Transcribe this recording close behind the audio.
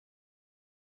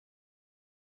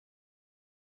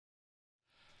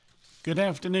Good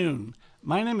afternoon.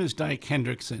 My name is Dyke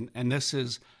Hendrickson, and this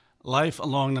is Life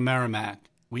Along the Merrimack.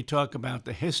 We talk about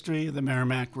the history of the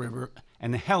Merrimack River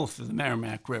and the health of the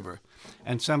Merrimack River.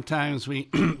 And sometimes we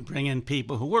bring in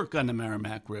people who work on the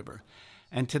Merrimack River.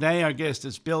 And today our guest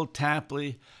is Bill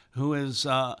Taplin, who is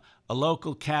a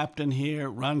local captain here,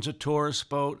 runs a tourist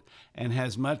boat, and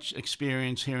has much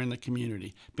experience here in the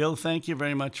community. Bill, thank you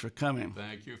very much for coming.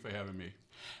 Thank you for having me.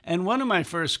 And one of my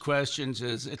first questions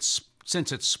is,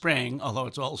 since it's spring, although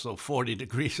it's also 40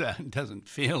 degrees out, it doesn't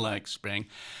feel like spring,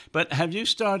 but have you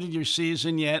started your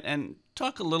season yet? And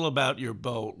talk a little about your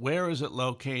boat. Where is it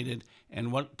located,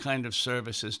 and what kind of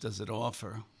services does it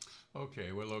offer?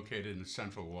 Okay, we're located in the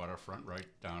central waterfront, right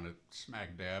down at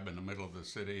smack dab in the middle of the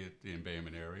city at the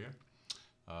embayment area.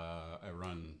 I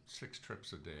run 6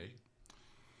 trips a day,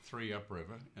 3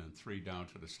 upriver and 3 down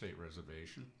to the state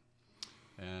reservation.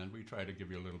 And we try to give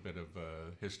you a little bit of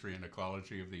history and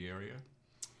ecology of the area.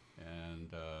 And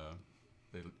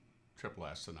the trip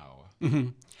lasts an hour. Mm-hmm.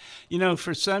 You know,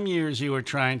 for some years you were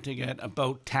trying to get a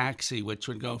boat taxi, which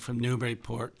would go from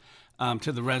Newburyport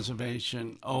to the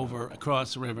reservation over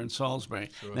across the river in Salisbury.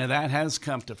 Sure. Now that has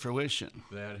come to fruition.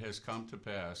 That has come to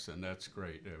pass, and that's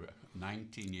great.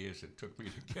 19 years it took me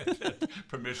to get that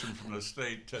permission from the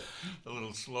state. A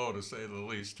little slow, to say the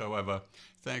least. However,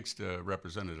 thanks to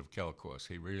Representative Kelcourse,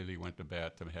 he really went to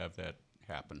bat to have that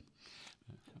happen.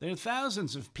 There are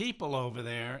thousands of people over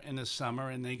there in the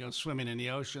summer, and they go swimming in the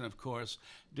ocean, of course.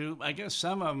 I guess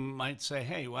some of them might say,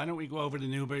 hey, why don't we go over to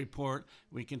Newburyport?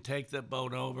 We can take the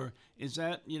boat over. Is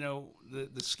that,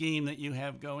 the scheme that you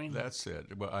have going? That's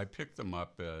it. Well, I pick them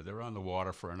up. They're on the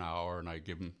water for an hour, and I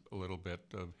give them a little bit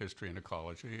of history and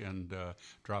ecology and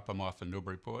drop them off in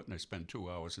Newburyport, and they spend 2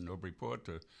 hours in Newburyport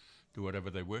to do whatever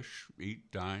they wish,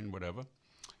 eat, dine, whatever.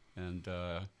 And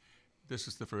this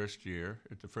is the first year.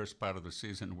 The first part of the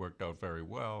season worked out very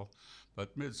well,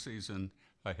 but mid-season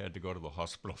I had to go to the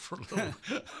hospital for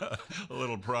a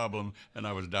little problem, and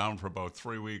I was down for about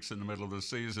 3 weeks in the middle of the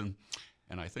season.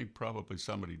 And I think probably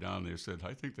somebody down there said,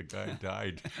 I think the guy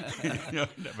died.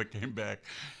 Never came back.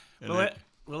 And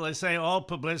well, they say all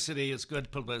publicity is good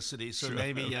publicity, so Sure,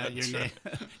 maybe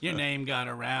your name got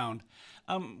around.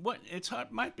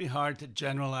 Might be hard to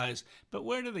generalize, but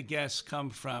where do the guests come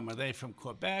from? Are they from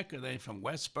Quebec? Are they from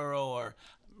Westboro? Or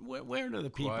where do the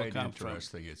people Quite come from?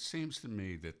 interesting. It seems to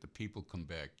me that the people come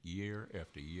back year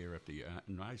after year after year,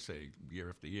 and I say year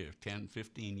after year, 10,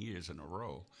 15 years in a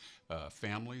row.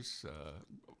 Families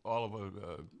all over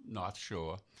North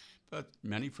Shore, but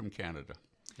many from Canada.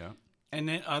 Yeah. And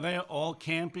then, are they all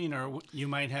camping, or you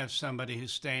might have somebody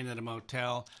who's staying at a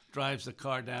motel, drives the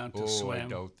car down to swim? I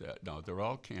doubt that. No, they're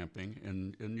all camping,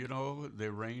 and they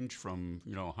range from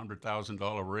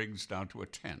 $100,000 rigs down to a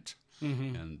tent,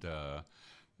 and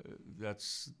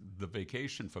that's the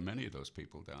vacation for many of those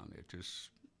people down there,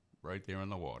 just right there in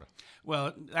the water.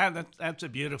 Well, that's a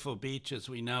beautiful beach, as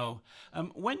we know.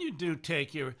 When you do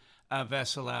take your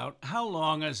vessel out, how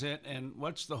long is it, and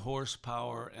what's the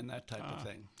horsepower and that type of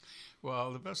thing?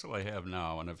 Well, the vessel I have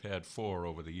now, and I've had 4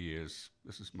 over the years,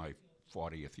 this is my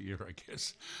 40th year, I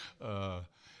guess.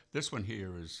 This one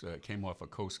here came off a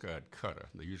Coast Guard cutter.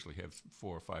 They usually have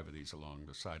 4 or 5 of these along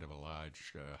the side of a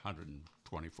large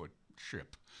 120-foot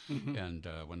ship. And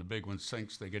when the big one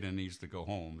sinks, they get in these to go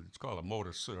home. It's called a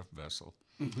motor surf vessel.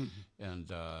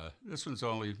 And this one's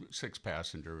only 6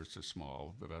 passengers. It's a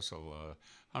small vessel,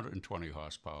 120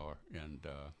 horsepower, and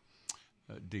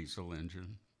a diesel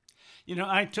engine.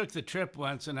 I took the trip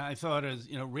once, and I thought it was,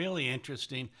 really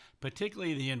interesting,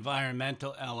 particularly the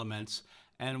environmental elements.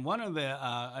 And one of the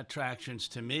attractions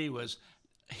to me was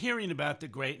hearing about the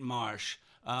Great Marsh.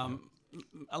 A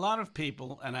lot of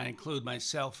people, and I include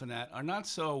myself in that, are not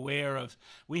so aware of,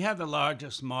 we have the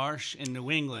largest marsh in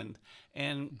New England.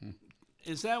 And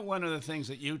is that one of the things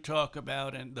that you talk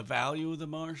about, and the value of the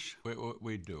marsh?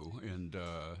 We do, and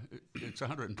it's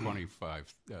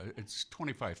 125. It's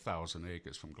 25,000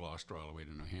 acres from Gloucester all the way to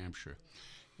New Hampshire,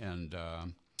 and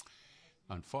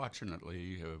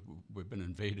unfortunately, we've been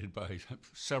invaded by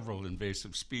several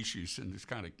invasive species, and it's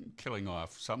kind of killing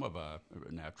off some of our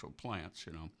natural plants.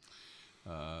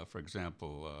 For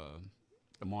example.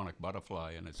 The monarch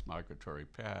butterfly and its migratory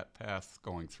path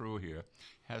going through here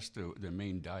their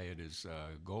main diet is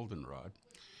goldenrod,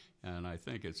 and I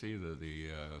think it's either the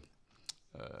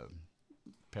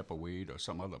pepperweed or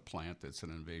some other plant that's an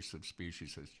invasive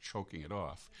species that's choking it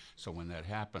off. So when that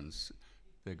happens,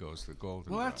 there goes the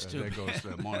goldenrod. Well, that's too there bad. goes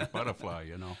the monarch butterfly.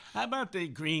 How about the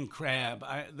green crab?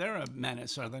 They're a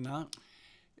menace, are they not?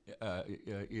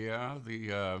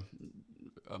 Yeah,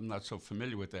 I'm not so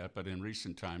familiar with that, but in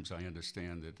recent times I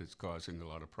understand that it's causing a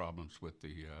lot of problems with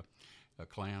the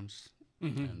clams,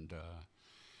 and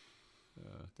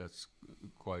that's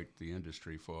quite the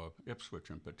industry for Ipswich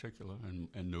in particular,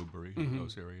 and Newbury, and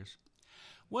those areas.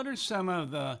 What are some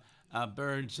of the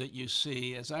birds that you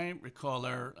see? As I recall,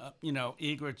 are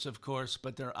egrets, of course,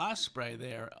 but there are osprey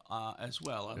there as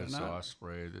well. Are There's there not?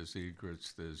 osprey, there's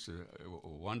egrets, there's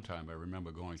one time I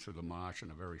remember going through the marsh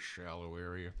in a very shallow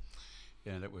area,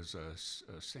 and it was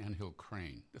a sandhill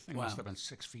crane. The thing must have been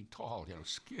 6 feet tall,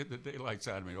 scared the daylights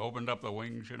out of me, opened up the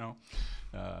wings,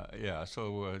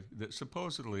 so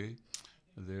supposedly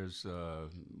there's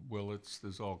willets,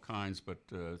 there's all kinds, but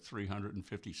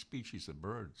 350 species of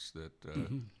birds that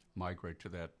migrate to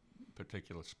that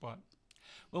particular spot.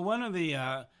 Well, one of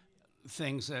the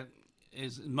things that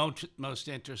is most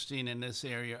interesting in this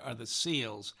area are the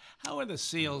seals. How are the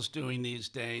seals doing these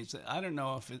days? I don't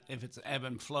know if it's ebb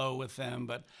and flow with them,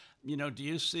 but do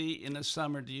you see in the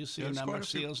summer? Do you see a number of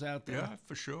seals out there? Yeah,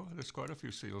 for sure. There's quite a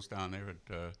few seals down there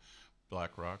at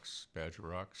Black Rocks, Badger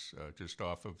Rocks, just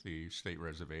off of the state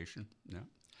reservation. Yeah.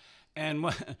 And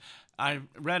I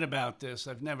read about this.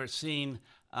 I've never seen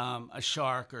a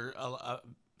shark or a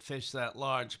fish that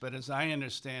large, but as I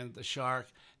understand, the shark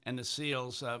and the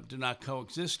seals do not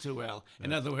coexist too well.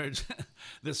 In other words,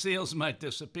 the seals might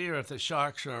disappear if the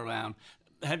sharks are around.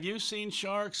 Have you seen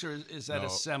sharks, or is that a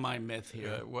semi-myth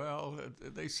here? Well,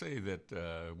 they say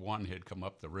that one had come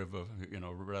up the river,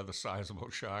 rather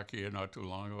sizable shark here not too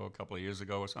long ago, a couple of years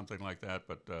ago or something like that,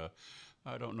 but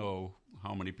I don't know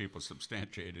how many people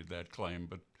substantiated that claim,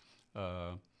 but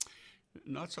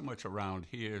not so much around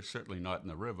here, certainly not in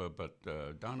the river, but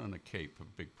down on the Cape, a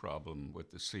big problem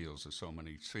with the seals. There's so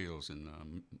many seals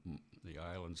in the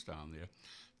islands down there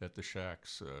that the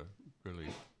sharks really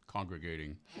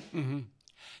congregating.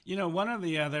 One of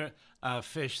the other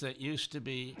fish that used to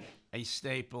be a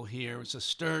staple here was a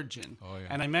sturgeon. Oh, yeah.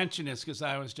 And I mention this because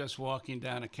I was just walking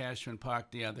down at Cashman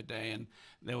Park the other day, and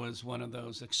there was one of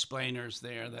those explainers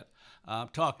there that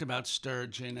talked about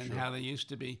sturgeon and how they used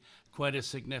to be quite a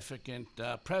significant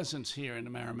presence here in the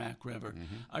Merrimack River.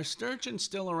 Are sturgeons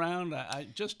still around? I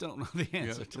just don't know the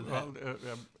answer to that.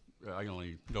 Well, I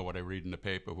only know what I read in the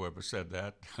paper. Whoever said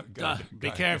that.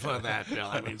 Be careful of that, Bill.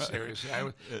 I mean, seriously.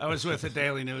 I was with the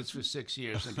Daily News for 6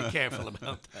 years, and be careful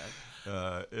about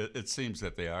that. It seems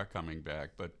that they are coming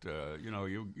back, but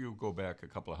you go back a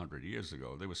couple of hundred years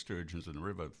ago, there were sturgeons in the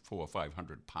river 400 or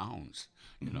 500 pounds.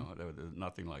 There's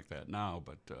nothing like that now,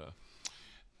 but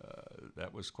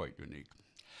that was quite unique.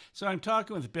 So I'm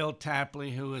talking with Bill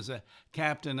Taplin, who is a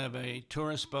captain of a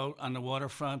tourist boat on the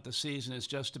waterfront. The season is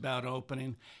just about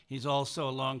opening. He's also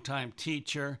a longtime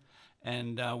teacher,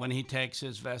 and when he takes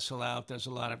his vessel out, there's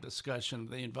a lot of discussion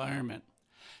of the environment.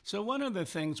 So one of the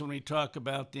things when we talk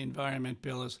about the environment,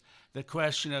 Bill, is the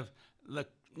question of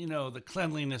the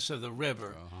cleanliness of the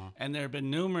river. And there have been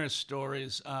numerous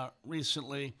stories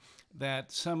recently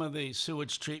that some of the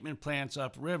sewage treatment plants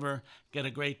upriver get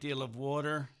a great deal of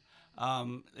water.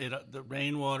 The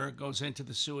rainwater goes into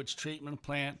the sewage treatment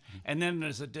plant, and then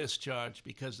there's a discharge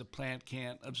because the plant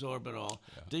can't absorb it all.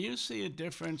 Yeah. Do you see a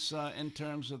difference in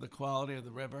terms of the quality of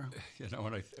the river?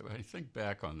 When I think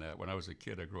back on that, when I was a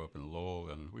kid, I grew up in Lowell,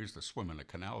 and we used to swim in the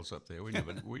canals up there. We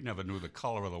never knew the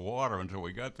color of the water until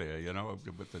we got there,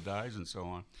 with the dyes and so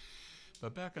on.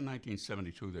 But back in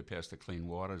 1972, they passed the Clean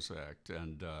Waters Act,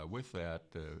 and with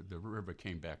that, the river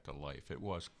came back to life. It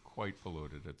was quite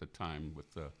polluted at the time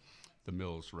with the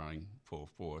mills running full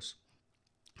force.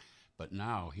 But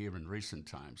now, here in recent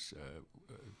times,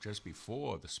 just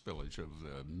before the spillage of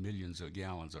the millions of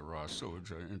gallons of raw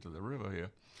sewage into the river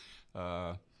here,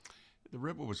 the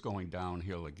river was going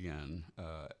downhill again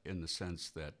in the sense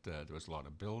that there was a lot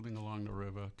of building along the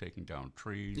river, taking down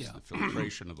trees, the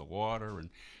filtration of the water. And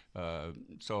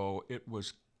so it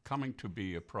was coming to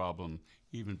be a problem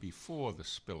even before the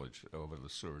spillage over the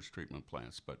sewage treatment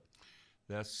plants. But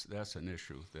that's an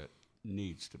issue that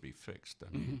needs to be fixed.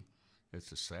 I mean,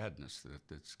 it's a sadness that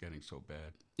it's getting so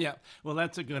bad. Yeah, well,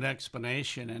 that's a good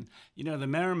explanation. And, the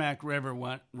Merrimack River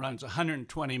runs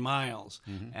 120 miles,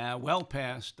 well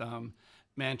past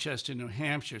Manchester, New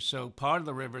Hampshire. So part of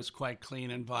the river is quite clean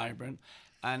and vibrant.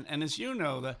 And as you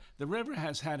know, the river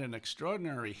has had an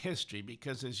extraordinary history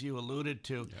because, as you alluded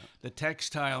to, the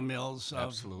textile mills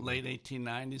of late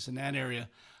 1890s in that area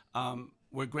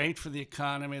were great for the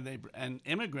economy. And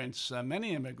immigrants,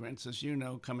 many immigrants, as you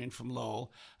know, coming from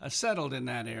Lowell, settled in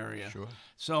that area. Sure.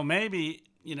 So maybe,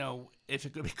 if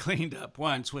it could be cleaned up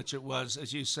once, which it was,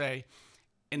 as you say,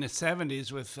 in the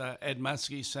 70s with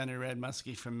Senator Ed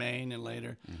Muskie from Maine, and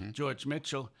later George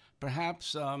Mitchell,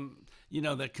 perhaps,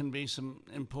 there can be some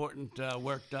important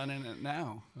work done in it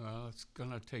now. Well, it's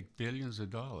going to take billions of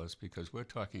dollars because we're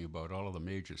talking about all of the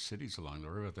major cities along the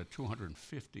river. There are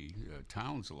 250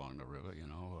 towns along the river,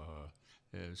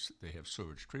 they have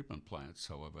sewage treatment plants.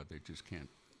 However, they just can't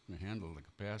handle the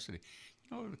capacity.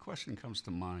 The question comes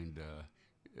to mind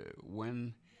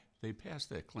when they passed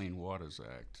that Clean Waters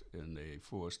Act and they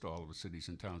forced all of the cities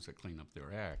and towns to clean up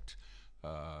their act.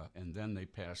 And then they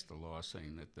passed the law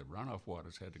saying that the runoff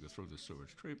waters had to go through the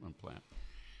sewage treatment plant.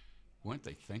 Weren't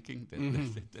they thinking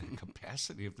that the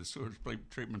capacity of the sewage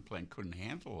treatment plant couldn't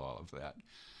handle all of that?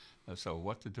 So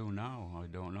what to do now, I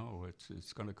don't know.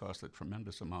 It's going to cost a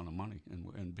tremendous amount of money,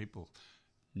 and people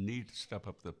need to step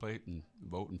up to the plate and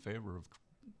vote in favor of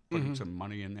putting some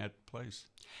money in that place.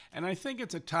 And I think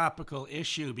it's a topical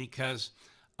issue because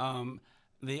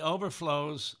the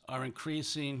overflows are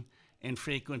increasing in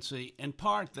frequency, in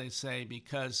part, they say,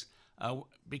 because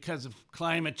of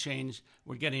climate change,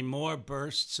 we're getting more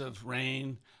bursts of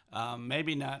rain,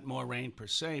 maybe not more rain per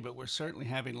se, but we're certainly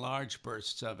having large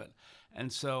bursts of it.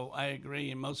 And so I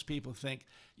agree, and most people think,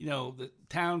 the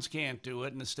towns can't do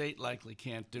it, and the state likely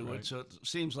can't do it. So it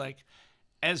seems like,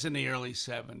 as in the early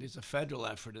 70s, a federal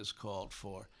effort is called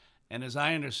for. And as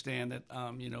I understand it,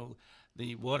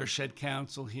 the Watershed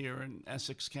Council here in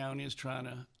Essex County is trying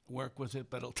to work with it,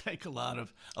 but it'll take a lot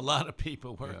of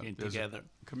people working together.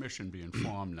 A commission being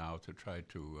formed now to try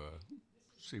to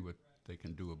see what they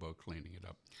can do about cleaning it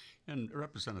up. And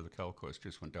Representative Kelkos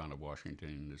just went down to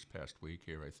Washington this past week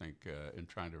here, I think, in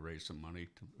trying to raise some money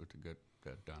to get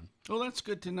that done. Well, that's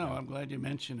good to know. I'm glad you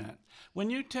mentioned that. When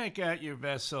you take out your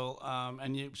vessel,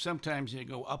 and sometimes you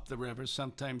go up the river,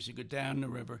 sometimes you go down the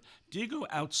river, do you go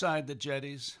outside the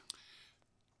jetties?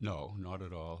 No, not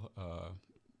at all.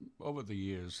 Over the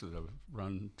years that I've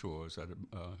run tours, I've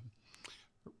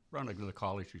run an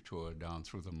ecology tour down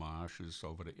through the marshes,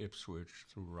 over to Ipswich,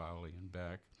 through Raleigh and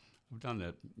back. I've done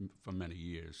that for many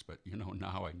years, but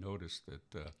now I notice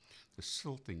that the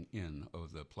silting in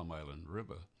of the Plum Island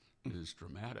River is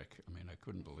dramatic. I mean, I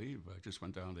couldn't believe. I just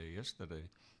went down there yesterday,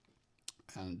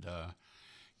 and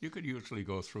you could usually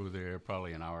go through there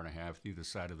probably an hour and a half either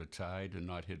side of the tide and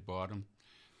not hit bottom.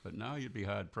 But now you'd be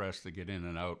hard-pressed to get in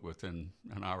and out within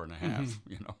an hour and a half,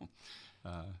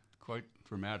 Quite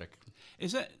dramatic.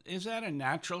 Is that a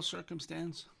natural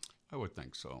circumstance? I would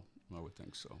think so.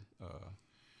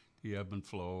 The ebb and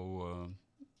flow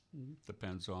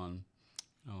depends on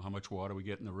how much water we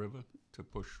get in the river to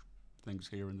push things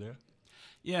here and there.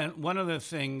 Yeah, one of the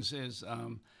things is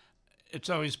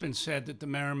it's always been said that the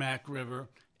Merrimack River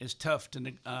is tough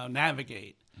to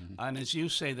navigate. And as you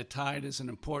say, the tide is an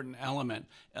important element.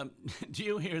 Do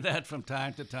you hear that from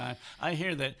time to time? I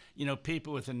hear that,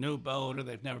 people with a new boat or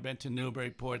they've never been to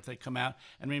Newburyport, they come out.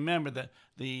 And remember that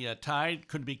the tide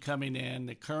could be coming in.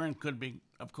 The current could be,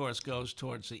 of course, goes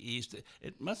towards the east.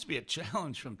 It must be a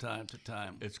challenge from time to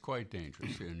time. It's quite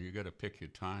dangerous, and you got to pick your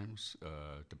times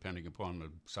depending upon the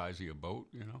size of your boat,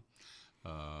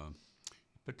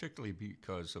 particularly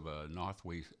because of a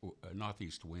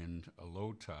northeast wind, a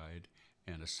low tide,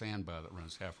 and a sandbar that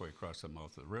runs halfway across the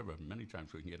mouth of the river. Many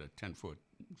times we can get a 10-foot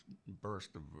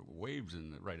burst of waves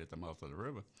right at the mouth of the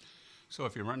river. So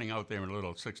if you're running out there in a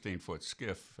little 16-foot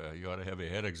skiff, you ought to have your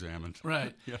head examined.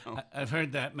 Right. I've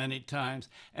heard that many times.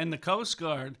 And the Coast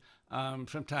Guard,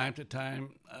 from time to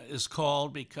time, is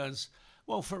called because,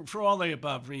 well, for all the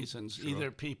above reasons. Sure.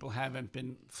 Either people haven't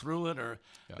been through it or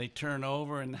they turn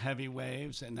over in heavy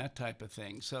waves and that type of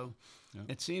thing. So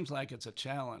it seems like it's a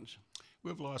challenge.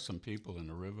 We've lost some people in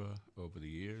the river over the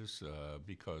years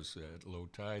because at low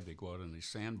tide they go out on these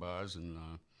sandbars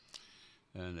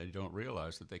and they don't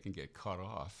realize that they can get cut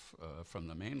off from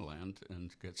the mainland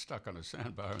and get stuck on a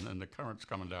sandbar, and then the current's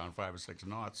coming down 5 or 6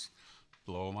 knots,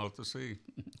 blow them out to sea.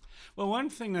 Well,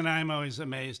 one thing that I'm always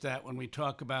amazed at when we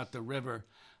talk about the river,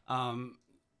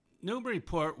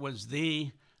 Newburyport was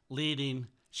the leading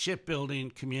shipbuilding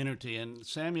community, and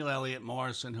Samuel Eliot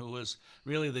Morison, who was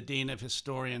really the dean of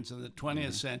historians in the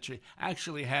 20th century,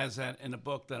 actually has that in a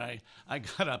book that I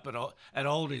got up at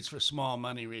Oldie's for small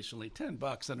money recently,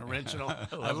 $10 an original.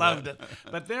 I loved it.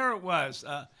 But there it was,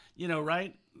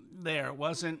 right there. It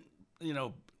wasn't,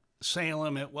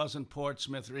 Salem, it wasn't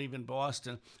Portsmouth or even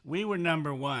Boston. We were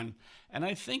number one, and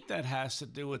I think that has to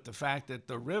do with the fact that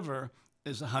the river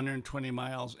is 120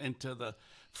 miles into the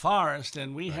forest,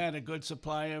 and we had a good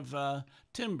supply of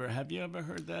timber. Have you ever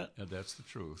heard that? That's the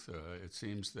truth. It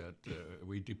seems that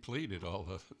we depleted all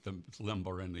the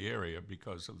lumber in the area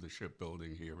because of the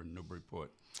shipbuilding here in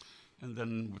Newburyport. And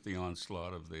then with the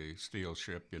onslaught of the steel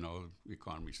ship, the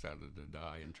economy started to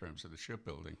die in terms of the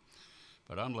shipbuilding.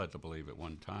 But I'm led to believe at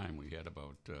one time we had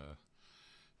about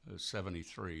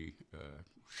 73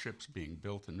 ships being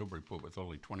built in Newburyport with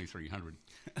only 2,300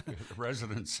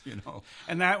 residents, you know.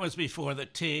 And that was before the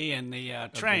T and the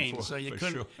train, Before, so you for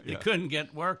couldn't sure, you yeah. couldn't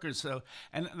get workers. So,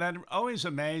 and that always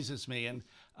amazes me. And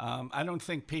I don't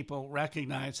think people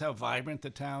recognize how vibrant the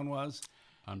town was,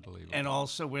 Unbelievable. and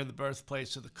also we're the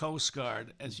birthplace of the Coast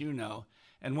Guard, as you know.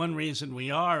 And one reason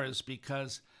we are is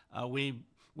because we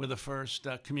were the first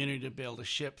community to build a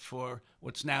ship for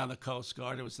what's now the Coast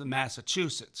Guard. It was the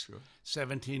Massachusetts, Sure.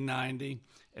 1790.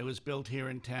 It was built here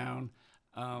in town,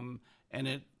 and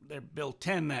they built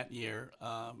 10 that year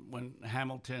when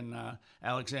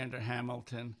Alexander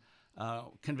Hamilton,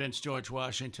 convinced George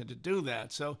Washington to do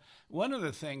that. So one of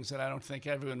the things that I don't think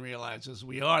everyone realizes,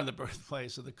 we are the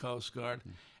birthplace of the Coast Guard,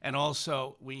 and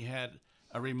also we had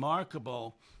a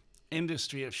remarkable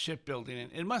industry of shipbuilding.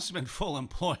 And it must have been full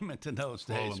employment in those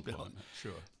days, Full Bill. employment,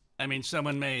 sure. I mean,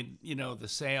 someone made, the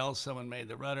sails, someone made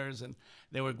the rudders, and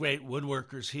there were great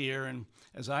woodworkers here. And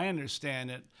as I understand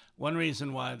it, one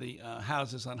reason why the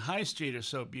houses on High Street are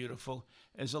so beautiful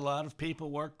is a lot of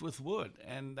people worked with wood,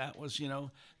 and that was,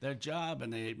 their job,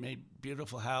 and they made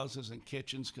beautiful houses and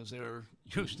kitchens because they were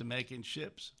used to making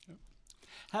ships. Yep.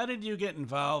 How did you get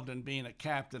involved in being a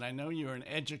captain? I know you were an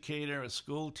educator, a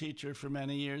school teacher for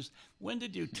many years. When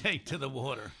did you take to the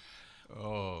water?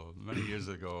 Oh, many years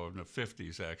ago, in the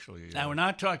 50s, actually. Now, we're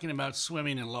not talking about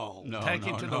swimming in Lowell. No,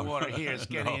 Taking no, to no. the water here is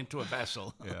getting No. into a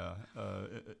vessel. Yeah,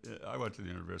 I went to the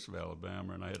University of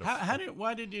Alabama, and I had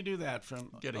Why did you do that from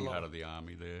getting Lowell? out of the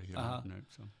Army there,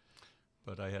 so.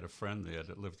 But I had a friend there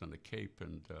that lived on the Cape,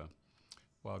 and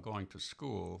while going to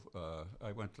school,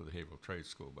 I went to the Haverhill Trade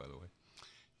School, by the way,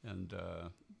 and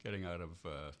getting out of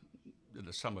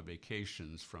the summer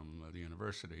vacations from the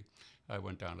university, I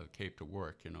went down to the Cape to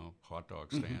work, hot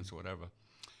dog stands, whatever.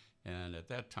 And at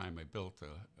that time, I built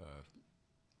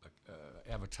a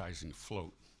advertising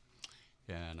float.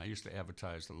 And I used to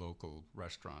advertise the local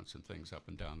restaurants and things up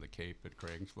and down the Cape at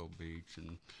Craigsville Beach.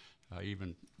 And I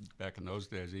even, back in those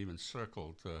days, I even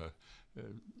circled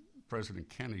President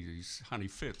Kennedy's Honey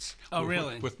Fitz. Oh,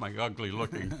 really? With my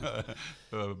ugly-looking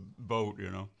boat,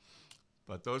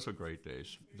 But those were great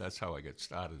days. That's how I got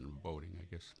started in boating, I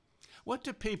guess. What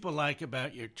do people like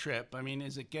about your trip? I mean,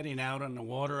 is it getting out on the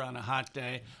water on a hot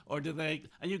day, or do they?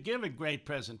 And you give a great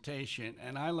presentation,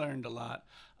 and I learned a lot.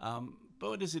 But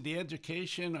what is it, the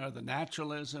education or the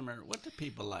naturalism, or what do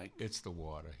people like? It's the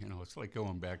water. It's like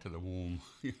going back to the womb.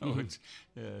 It's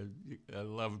I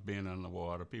love being on the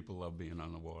water. People love being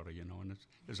on the water. And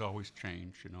there's always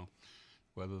change.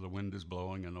 Whether the wind is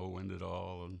blowing or no wind at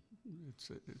all, and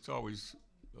it's always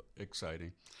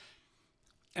exciting.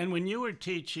 And when you were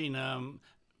teaching,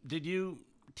 did you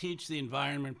teach the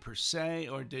environment per se,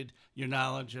 or did your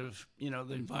knowledge of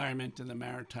the environment in the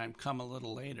maritime come a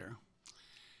little later?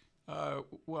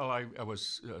 Well, I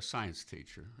was a science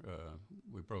teacher.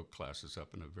 We broke classes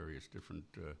up into various different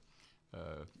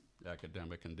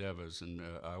academic endeavors, and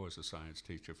I was a science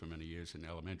teacher for many years in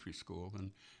elementary school,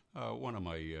 and one of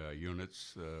my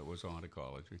units was on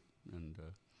ecology, and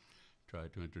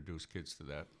tried to introduce kids to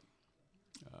that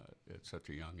at such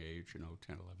a young age, 10,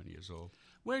 11 years old.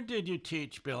 Where did you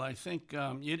teach, Bill? I think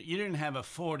you didn't have a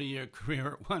 40-year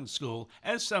career at one school,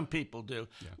 as some people do.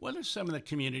 Yeah. What are some of the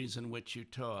communities in which you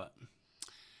taught?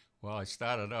 Well, I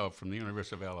started out from the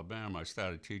University of Alabama. I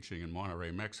started teaching in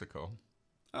Monterrey, Mexico.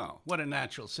 Oh, what a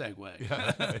natural segue.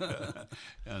 Yeah.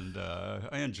 And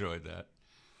I enjoyed that.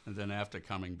 And then after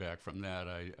coming back from that,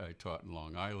 I taught in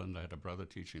Long Island. I had a brother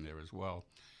teaching there as well.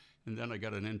 And then I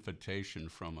got an invitation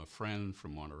from a friend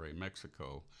from Monterrey,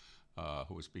 Mexico,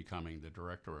 who was becoming the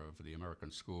director of the American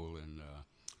school in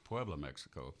Puebla,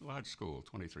 Mexico, large school,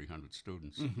 2,300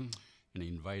 students. Mm-hmm. And he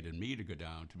invited me to go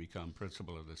down to become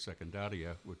principal of the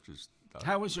Secundaria, which is...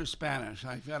 How was your Spanish?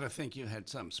 I've got to think you had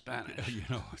some Spanish.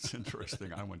 It's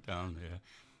interesting. I went down there.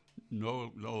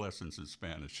 No lessons in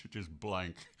Spanish, just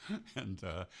blank. And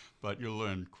but you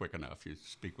learn quick enough. You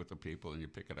speak with the people and you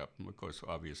pick it up. And of course,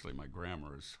 obviously, my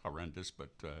grammar is horrendous, but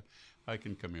I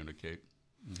can communicate.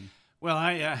 Mm-hmm. Well,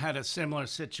 I had a similar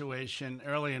situation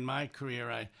early in my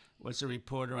career. I was a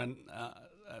reporter and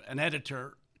an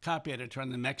editor, copy editor on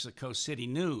the Mexico City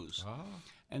News. Oh.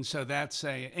 And so that's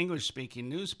a English-speaking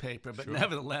newspaper, but Sure.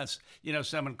 nevertheless,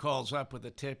 someone calls up with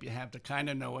a tip, you have to kind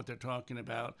of know what they're talking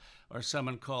about, or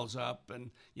someone calls up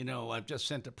and, I've just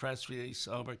sent a press release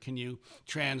over, can you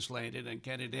translate it and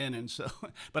get it in? And so,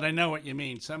 but I know what you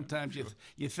mean. Sometimes Sure.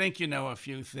 you think you know a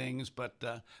few things, but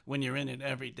when you're in it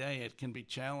every day, it can be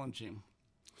challenging.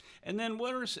 And then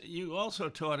you also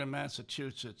taught in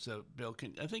Massachusetts, Bill.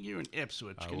 I think you were in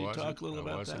Ipswich. Can you talk a little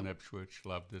about that? I was in Ipswich,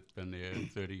 loved it, been there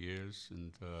 30 years,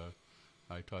 and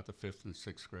I taught the 5th and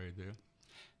 6th grade there.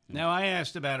 Now, I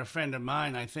asked about a friend of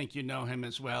mine. I think you know him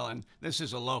as well, and this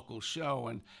is a local show,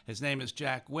 and his name is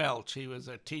Jack Welch. He was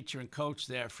a teacher and coach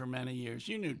there for many years.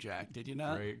 You knew Jack, did you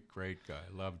not? Great guy.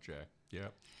 Love Jack.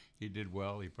 Yep. He did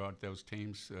well. He brought those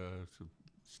teams to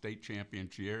state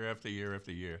champions year after year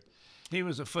after year. He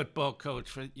was a football coach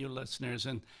for you listeners,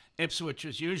 and Ipswich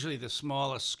was usually the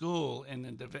smallest school in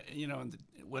the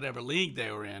whatever league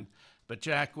they were in. But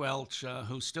Jack Welch,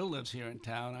 who still lives here in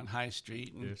town on High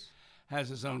Street, and Yes. has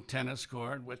his own tennis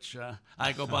court, which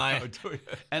I go by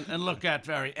and look at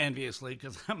very enviously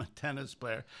because I'm a tennis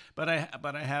player. But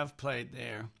I have played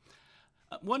there.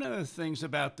 One of the things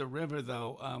about the river,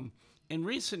 though, in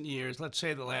recent years, let's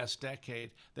say the last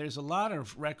decade, there's a lot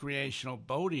of recreational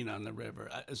boating on the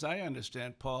river. As I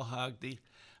understand, Paul Hogg,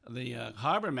 the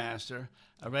harbor master,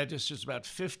 registers about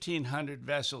 1,500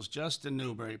 vessels just in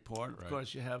Newburyport. Right. Of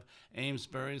course, you have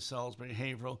Amesbury, Salisbury,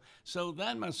 Haverhill. So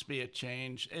that must be a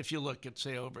change if you look at,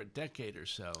 say, over a decade or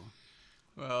so.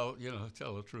 Well, to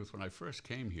tell the truth, when I first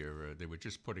came here, they were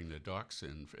just putting the docks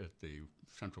in at the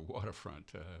Central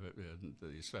Waterfront, in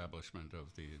the establishment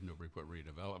of the Newburyport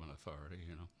Redevelopment Authority,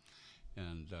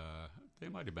 And there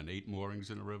might have been 8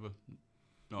 moorings in the river.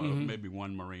 No, maybe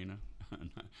 1 marina.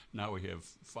 Now we have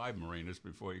 5 marinas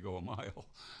before you go a mile.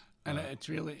 And it's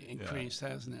really increased,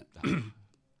 hasn't it?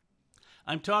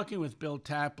 I'm talking with Bill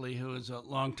Taplin, who is a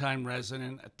longtime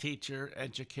resident, a teacher,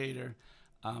 educator,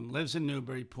 lives in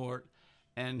Newburyport,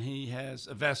 and he has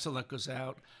a vessel that goes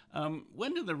out.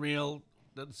 When do the real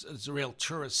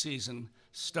tourist season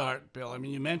start, Bill? I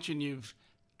mean, you mentioned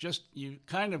you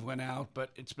kind of went out,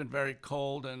 but it's been very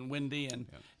cold and windy. And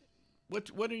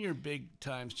what are your big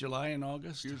times? July and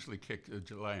August? Usually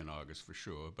July and August for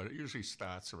sure, but it usually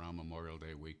starts around Memorial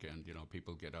Day weekend.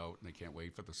 People get out and they can't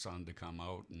wait for the sun to come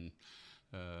out, and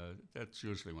that's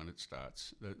usually when it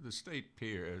starts. The state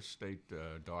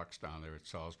docks down there at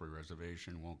Salisbury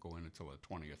Reservation won't go in until the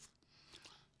 20th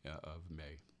of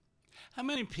May. How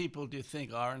many people do you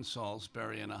think are in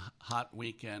Salisbury in a hot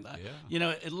weekend?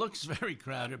 Yeah. It looks very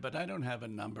crowded, but I don't have a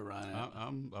number on it.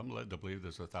 I'm led to believe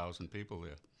there's 1,000 people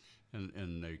there.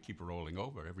 And they keep rolling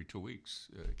over every 2 weeks.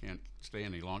 Can't stay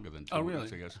any longer than 2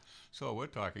 weeks, I guess. So we're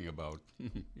talking about,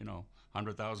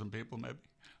 100,000 people maybe.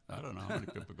 I don't know how many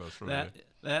people go through there.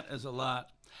 That is a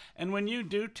lot. And when you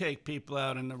do take people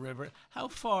out in the river, how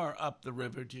far up the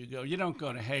river do you go? You don't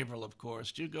go to Haverhill, of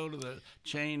course. Do you go to the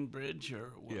Chain Bridge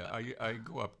or what? Yeah, I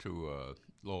go up to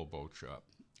Lowell Boat Shop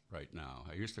right now.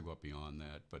 I used to go up beyond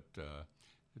that, but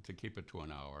to keep it to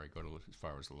an hour, I go to as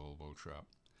far as the Lowell Boat Shop.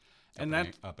 And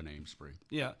up in Amesbury.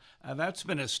 Yeah, that's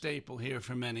been a staple here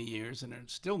for many years, and they're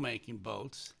still making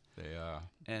boats. They are.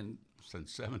 And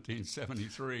since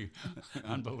 1773.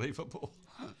 Unbelievable.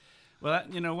 Well,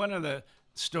 one of the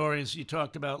stories you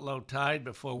talked about low tide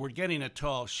before, we're getting a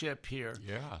tall ship here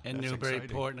in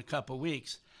Newburyport in a couple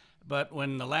weeks. But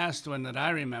when the last one that I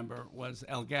remember was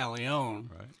El Galeon,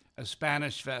 a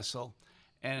Spanish vessel,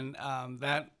 and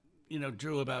that,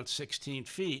 drew about 16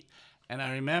 feet. And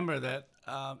I remember that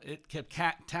it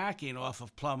kept tacking off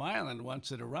of Plum Island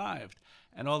once it arrived.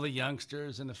 And all the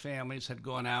youngsters and the families had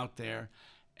gone out there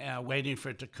waiting for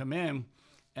it to come in.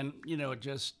 And, it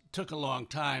just took a long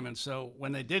time. And so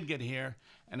when they did get here,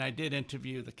 and I did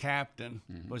interview the captain,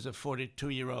 was a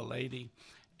 42-year-old lady,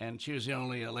 and she was the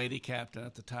only lady captain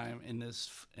at the time in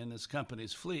this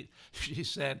company's fleet. She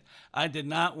said, I did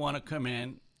not want to come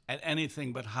in at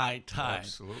anything but high tide.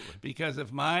 Absolutely. Because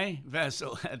if my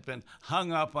vessel had been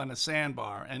hung up on a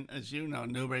sandbar, and as you know,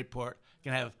 Newburyport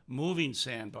can have moving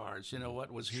sandbars,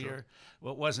 what was here,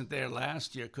 what wasn't there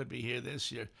last year could be here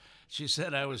this year. She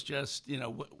said I was just,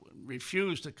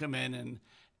 refused to come in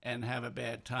and have a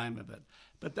bad time of it.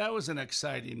 But that was an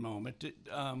exciting moment. Do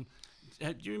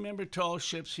you remember tall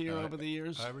ships here over the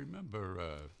years? I remember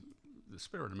the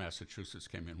Spirit of Massachusetts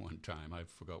came in one time. I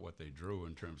forgot what they drew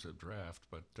in terms of draft,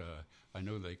 but I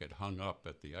knew they got hung up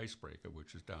at the Icebreaker,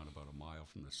 which is down about a mile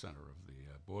from the center of the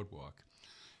boardwalk.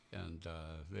 And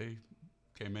they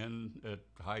came in at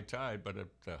high tide, but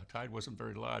the tide wasn't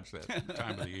very large that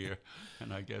time of the year,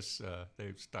 and I guess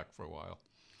they've stuck for a while.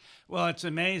 Well, it's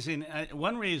amazing.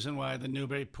 One reason why the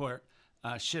Newburyport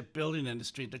shipbuilding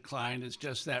industry declined is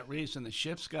just that reason. The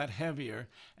ships got heavier,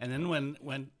 and then when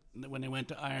they went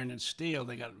to iron and steel,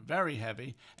 they got very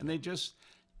heavy, and they just,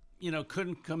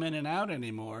 couldn't come in and out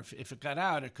anymore. If it got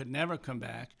out, it could never come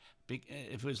back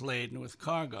if it was laden with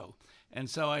cargo. And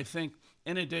so I think,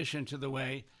 in addition to the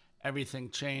way everything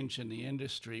changed in the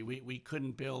industry. We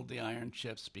couldn't build the iron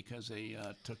ships because they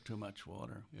took too much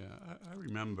water. Yeah, I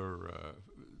remember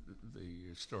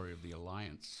the story of the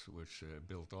Alliance, which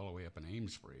built all the way up in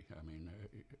Amesbury. I mean,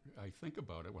 I think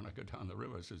about it when I go down the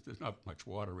river. There's not much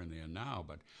water in there now,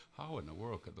 but how in the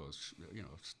world could those,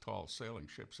 tall sailing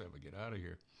ships ever get out of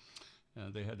here?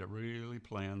 They had to really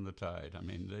plan the tide. I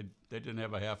mean, they didn't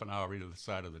have a half an hour either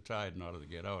side of the tide in order to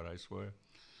get out, I swear.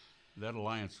 That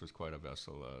Alliance was quite a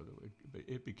vessel.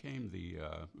 It became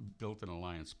built in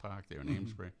Alliance Park there in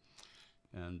Amesbury,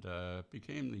 and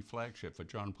became the flagship for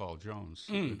John Paul Jones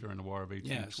during the War of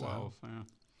 1812. Yeah,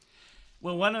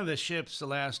 well, one of the ships, the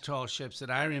last tall ships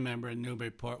that I remember in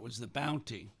Newburyport was the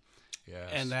Bounty. Yes.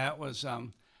 And that was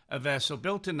a vessel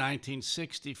built in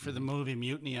 1960 for the movie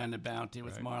Mutiny on the Bounty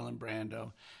with Marlon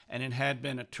Brando. And it had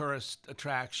been a tourist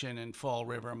attraction in Fall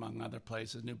River, among other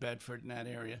places, New Bedford, in that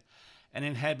area. And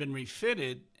it had been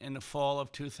refitted in the fall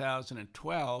of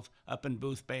 2012 up in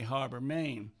Booth Bay Harbor,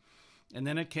 Maine. And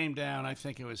then it came down, I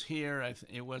think it was here,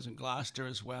 it was in Gloucester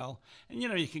as well. And,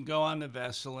 you can go on the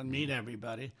vessel and meet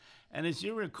everybody. And as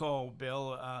you recall,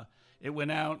 Bill, it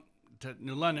went out to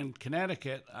New London,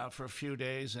 Connecticut for a few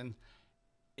days, and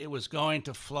it was going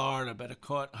to Florida, but it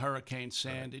caught Hurricane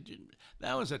Sandy. Right.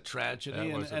 That was a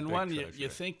tragedy, and one tragedy. You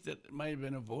think that might have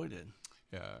been avoided.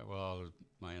 Yeah, well,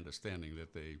 my understanding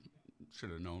that they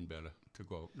should have known better to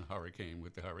go out in a hurricane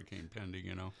with the hurricane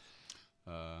pending,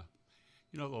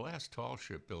 the last tall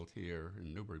ship built here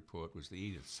in Newburyport was the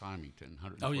Edith Symington,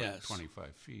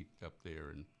 125 feet up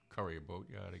there in Courier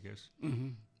Boatyard, I guess,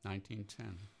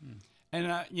 1910.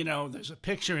 And, there's a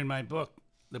picture in my book.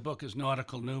 The book is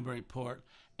Nautical Newburyport,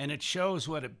 and it shows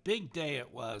what a big day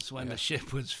it was when the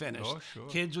ship was finished. Oh, sure.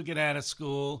 Kids would get out of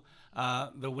school.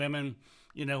 The women,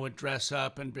 would dress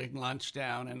up and bring lunch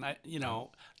down. And,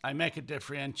 I make a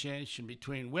differentiation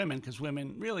between women because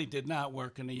women really did not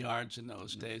work in the yards in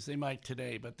those days. They might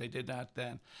today, but they did not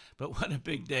then. But what a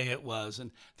big day it was.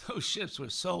 And those ships were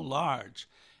so large.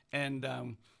 And,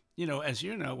 as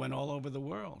you know, went all over the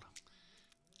world.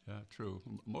 Yeah, true.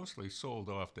 Mostly sold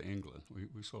off to England.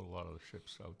 We sold a lot of the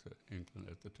ships out to England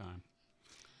at the time.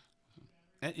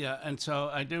 And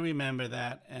so I do remember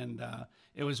that. And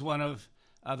it was one of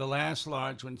the last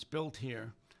large ones built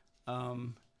here.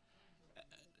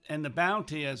 And the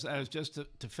Bounty, as I was just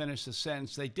to finish the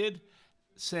sentence, they did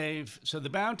save. So the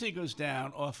Bounty goes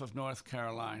down off of North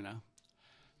Carolina.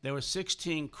 There were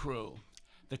 16 crew.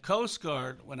 The Coast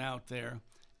Guard went out there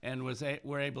and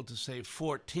were able to save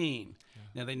 14. Yeah.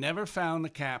 Now, they never found the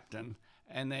captain,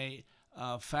 and they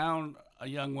found a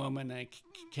young woman named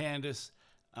Candace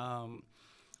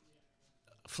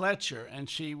Fletcher, and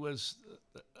she was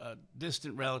a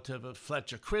distant relative of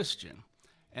Fletcher Christian.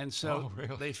 And so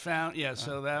really? they found,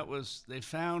 so they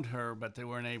found her, but they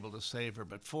weren't able to save her.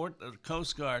 But the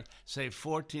Coast Guard saved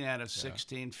 14 out of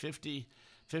 16, 50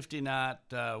 knot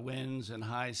winds and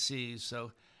high seas.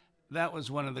 So that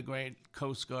was one of the great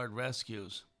Coast Guard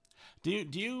rescues. Do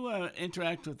you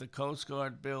interact with the Coast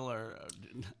Guard, Bill, or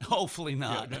hopefully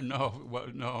not? Yeah,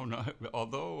 no.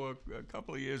 Although a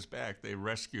couple of years back they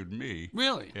rescued me.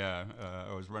 Really? Yeah,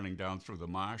 I was running down through the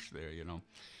marsh there,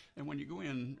 And when you go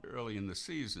in early in the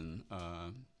season,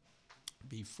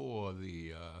 before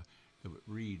the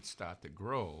reeds start to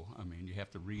grow, I mean, you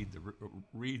have to read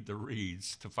the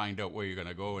reeds to find out where you're going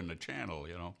to go in the channel,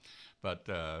 But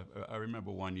I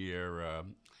remember one year,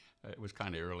 it was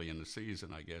kind of early in the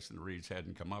season, I guess, and the reeds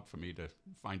hadn't come up for me to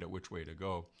find out which way to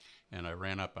go. And I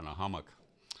ran up in a hummock.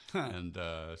 And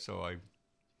so I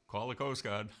called the Coast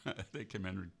Guard. They came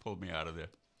in and pulled me out of there.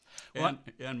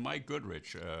 And Mike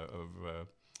Goodrich of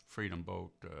Freedom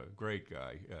Boat, great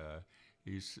guy.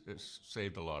 He's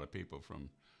saved a lot of people from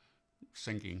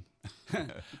sinking.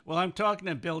 Well, I'm talking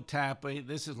to Bill Taplin.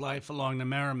 This is Life Along the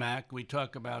Merrimack. We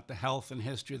talk about the health and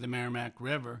history of the Merrimack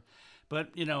River. But,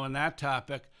 in that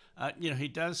topic, he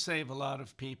does save a lot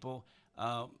of people.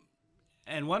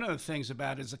 And one of the things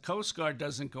about it is the Coast Guard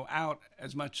doesn't go out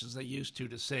as much as they used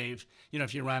to save,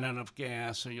 if you run out of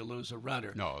gas or you lose a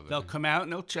rudder. No, they'll come out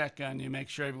and they'll check on you, make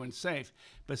sure everyone's safe.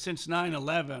 But since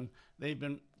 9/11, they've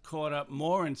been caught up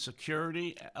more in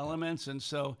security elements. And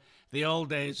so the old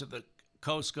days of the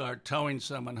Coast Guard towing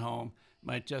someone home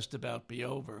might just about be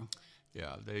over.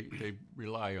 Yeah, they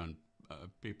rely on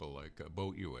people like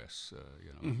Boat US,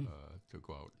 to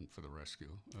go out and for the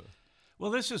rescue.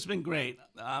 Well, this has been great.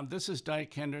 This is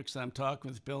Dyke Hendricks. I'm talking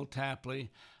with Bill Taplin.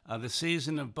 The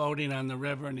season of boating on the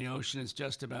river and the ocean is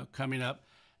just about coming up.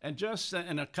 And just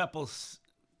in a couple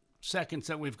seconds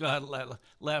that we've got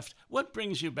left, what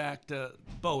brings you back to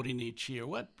boating each year?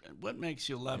 What makes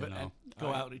you love it and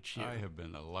go out each year? I have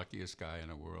been the luckiest guy in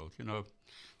the world. You know,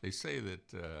 they say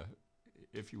that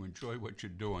if you enjoy what you're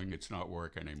doing, it's not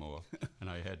work anymore. And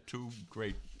I had two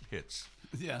great hits,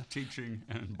 teaching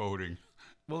and boating.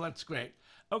 Well, that's great.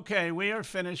 Okay, we are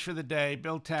finished for the day.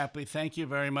 Bill Taplin, thank you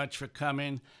very much for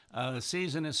coming. The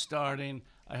season is starting.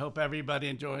 I hope everybody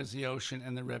enjoys the ocean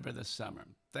and the river this summer.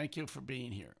 Thank you for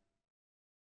being here.